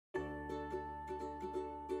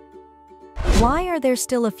Why are there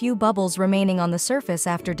still a few bubbles remaining on the surface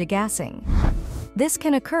after degassing? This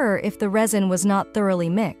can occur if the resin was not thoroughly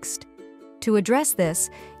mixed. To address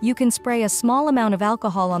this, you can spray a small amount of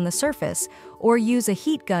alcohol on the surface or use a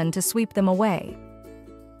heat gun to sweep them away.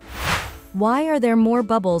 Why are there more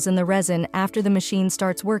bubbles in the resin after the machine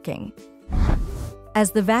starts working?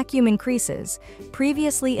 As the vacuum increases,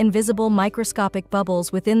 previously invisible microscopic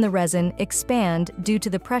bubbles within the resin expand due to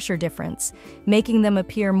the pressure difference, making them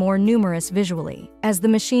appear more numerous visually. As the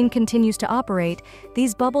machine continues to operate,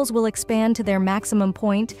 these bubbles will expand to their maximum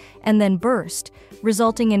point and then burst,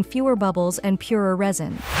 resulting in fewer bubbles and purer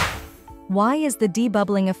resin. Why is the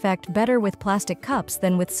debubbling effect better with plastic cups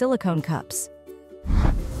than with silicone cups?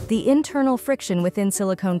 The internal friction within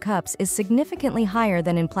silicone cups is significantly higher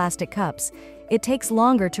than in plastic cups. It takes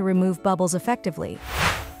longer to remove bubbles effectively.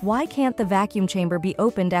 Why can't the vacuum chamber be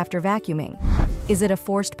opened after vacuuming? Is it a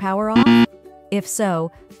forced power off? If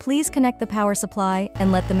so, please connect the power supply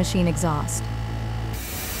and let the machine exhaust.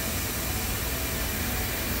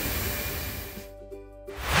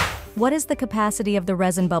 What is the capacity of the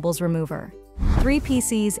resin bubbles remover? 3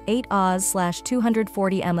 PCs 8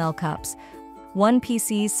 Oz/240 ml cups, 1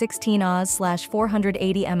 PC's 16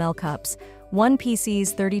 Oz/480 ml cups, 1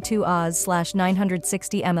 PC's 32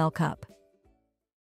 Oz/960 ml cup.